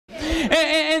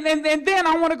And then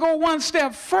I want to go one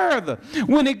step further.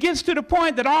 When it gets to the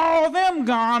point that all of them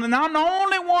gone and I'm the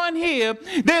only one here,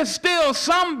 there's still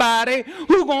somebody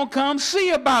who's going to come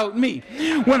see about me.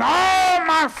 When all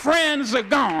my friends are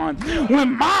gone,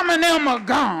 when mom and them are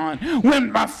gone,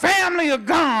 when my family are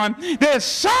gone, there's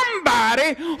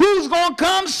somebody who's going to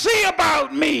come see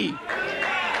about me.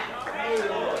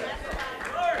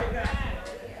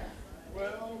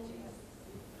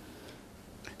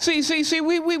 See,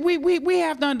 we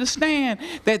have to understand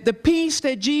that the peace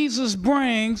that Jesus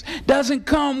brings doesn't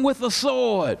come with a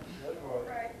sword.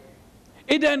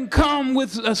 It doesn't come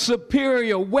with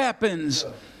superior weapons.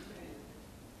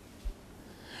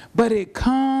 But it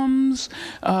comes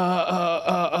with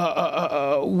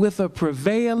a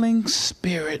prevailing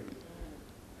spirit.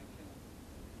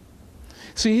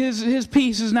 See, his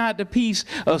peace is not the peace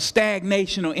of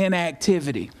stagnation or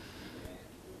inactivity.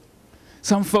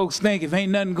 Some folks think if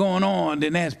ain't nothing going on,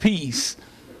 then that's peace.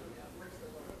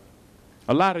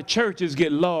 A lot of churches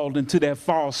get lulled into that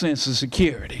false sense of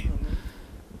security.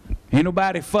 Ain't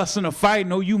nobody fussing or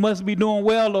fighting. Oh, you must be doing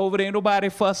well over there. Ain't nobody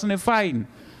fussing and fighting.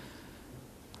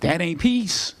 That ain't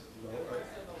peace.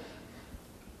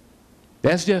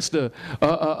 That's just a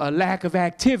lack of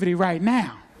activity right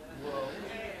now.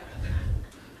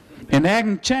 And that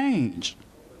can change.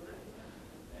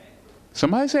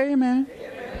 Somebody say amen.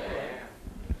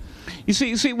 You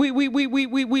see,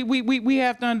 we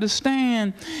have to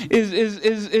understand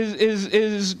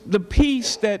is the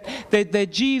peace that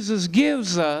Jesus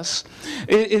gives us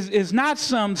is not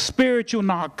some spiritual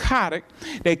narcotic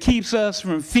that keeps us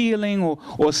from feeling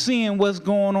or seeing what's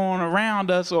going on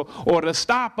around us or to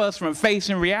stop us from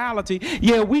facing reality.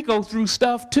 Yeah, we go through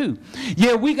stuff too.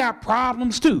 Yeah, we got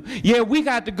problems too. Yeah, we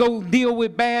got to go deal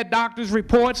with bad doctor's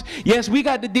reports. Yes, we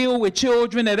got to deal with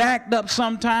children that act up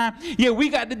sometime. Yeah, we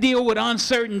got to deal with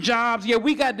uncertain jobs. Yeah,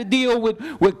 we got to deal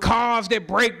with cars that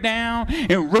break down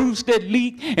and roofs that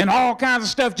leak and all kinds of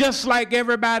stuff just like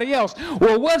everybody else.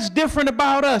 Well, what's different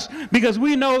about us? Because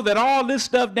we know that all this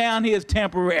stuff down here is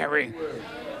temporary.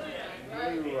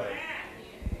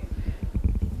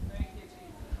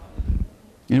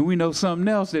 And we know something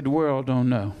else that the world don't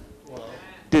know.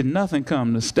 Did nothing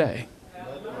come to stay?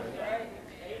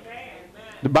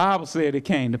 The Bible said it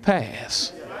came to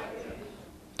pass.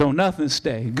 Don't nothing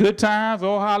stay. Good times,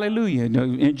 oh hallelujah.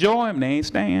 Enjoy them, they ain't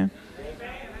staying.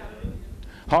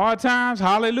 Hard times,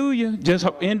 hallelujah. Just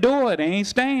endure it, they ain't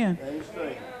staying.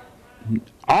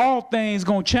 All things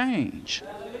gonna change.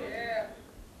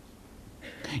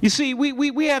 You see,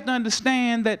 we have to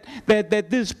understand that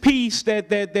this peace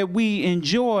that we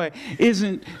enjoy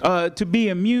isn't to be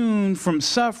immune from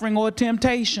suffering or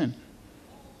temptation.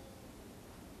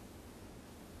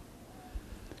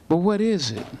 But what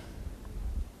is it?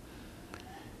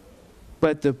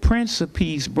 But the Prince of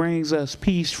Peace brings us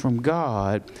peace from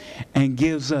God and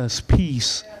gives us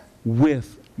peace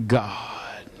with God.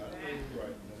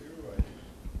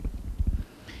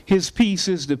 His peace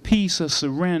is the peace of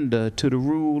surrender to the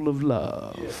rule of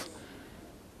love.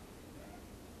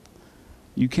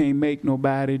 You can't make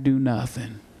nobody do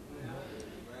nothing.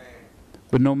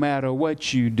 But no matter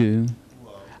what you do,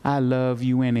 I love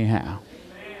you anyhow.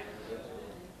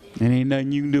 And ain't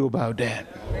nothing you can do about that.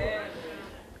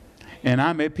 And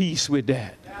I'm at peace with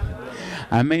that.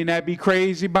 I may not be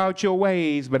crazy about your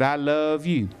ways, but I love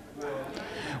you.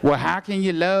 Well, how can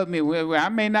you love me? Well, I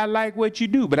may not like what you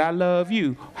do, but I love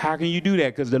you. How can you do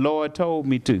that? Because the Lord told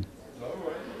me to.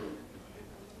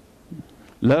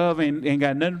 Love ain't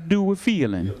got nothing to do with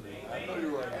feeling.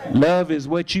 Love is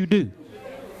what you do.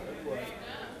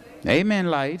 Amen,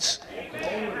 lights.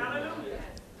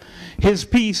 His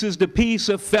peace is the peace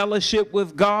of fellowship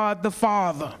with God the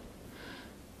Father.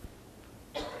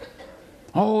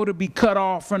 Oh, to be cut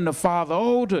off from the Father.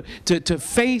 Oh, to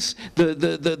face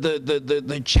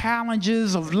the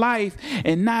challenges of life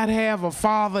and not have a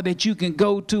Father that you can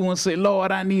go to and say,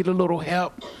 Lord, I need a little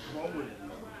help.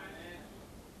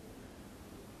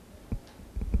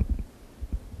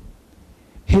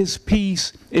 His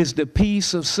peace is the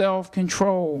peace of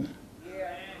self-control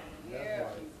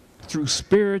through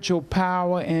spiritual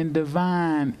power and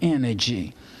divine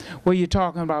energy. What are you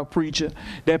talking about, preacher?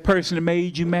 That person that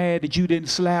made you mad that you didn't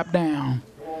slap down.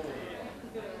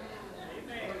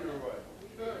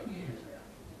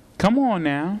 Come on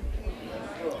now.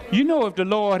 You know if the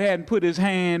Lord hadn't put his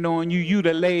hand on you, you'd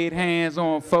have laid hands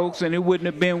on folks and it wouldn't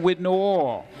have been with no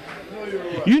oil.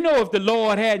 You know if the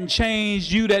Lord hadn't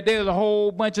changed you, that there's a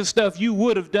whole bunch of stuff you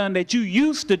would have done that you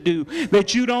used to do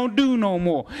that you don't do no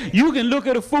more. You can look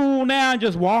at a fool now and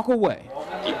just walk away.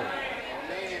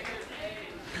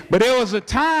 But there was a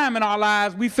time in our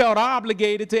lives we felt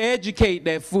obligated to educate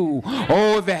that fool.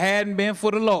 Oh, if it hadn't been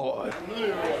for the Lord.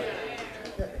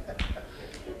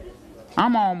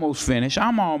 I'm almost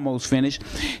finished.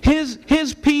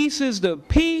 His peace is the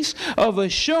peace of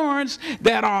assurance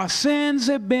that our sins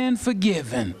have been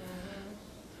forgiven.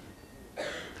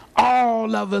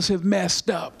 All of us have messed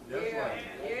up.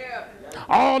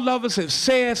 All of us have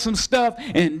said some stuff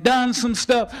and done some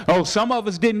stuff. Oh, some of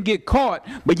us didn't get caught,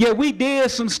 but yet we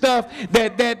did some stuff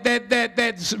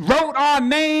that wrote our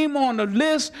name on the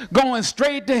list going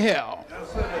straight to hell.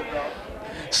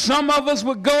 Some of us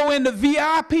would go in the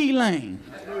VIP lane.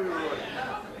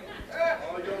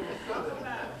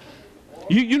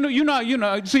 You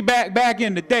know. See, back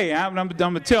in the day, I'm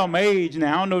gonna tell my age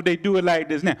now. I don't know if they do it like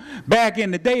this now. Back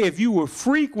in the day, if you were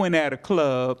frequent at a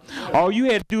club, all you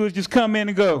had to do is just come in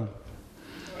and go.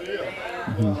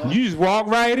 You just walk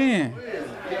right in.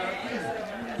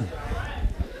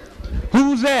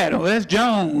 Who's that? Oh, that's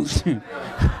Jones.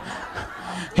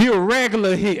 He a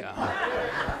regular here.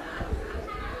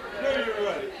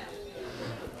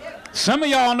 Some of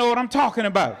y'all know what I'm talking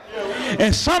about.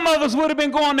 And some of us would have been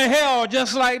going to hell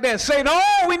just like that. Saying,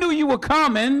 oh, we knew you were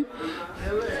coming.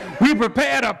 We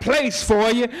prepared a place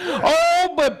for you.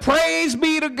 Oh, but praise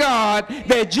be to God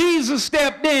that Jesus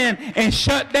stepped in and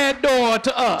shut that door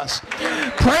to us.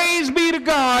 Praise be to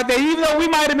God that even though we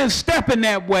might have been stepping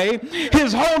that way,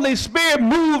 his Holy Spirit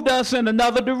moved us in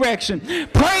another direction.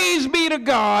 Praise be to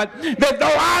God that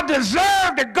though I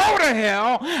deserve to go to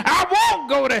hell, I won't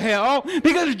go to hell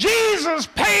because Jesus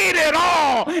paid it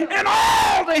all, and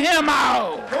all to him I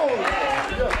owe.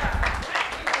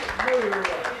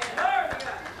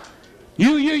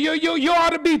 You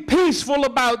ought to be peaceful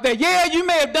about that. Yeah, you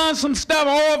may have done some stuff.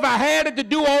 Oh, if I had it to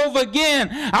do over again,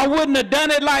 I wouldn't have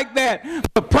done it like that.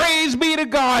 But praise be to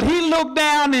God, he looked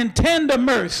down in tender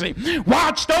mercy,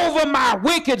 watched over my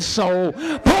wicked soul,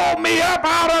 pulled me up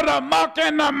out of the muck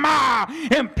and the mire,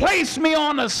 and placed me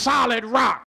on a solid rock.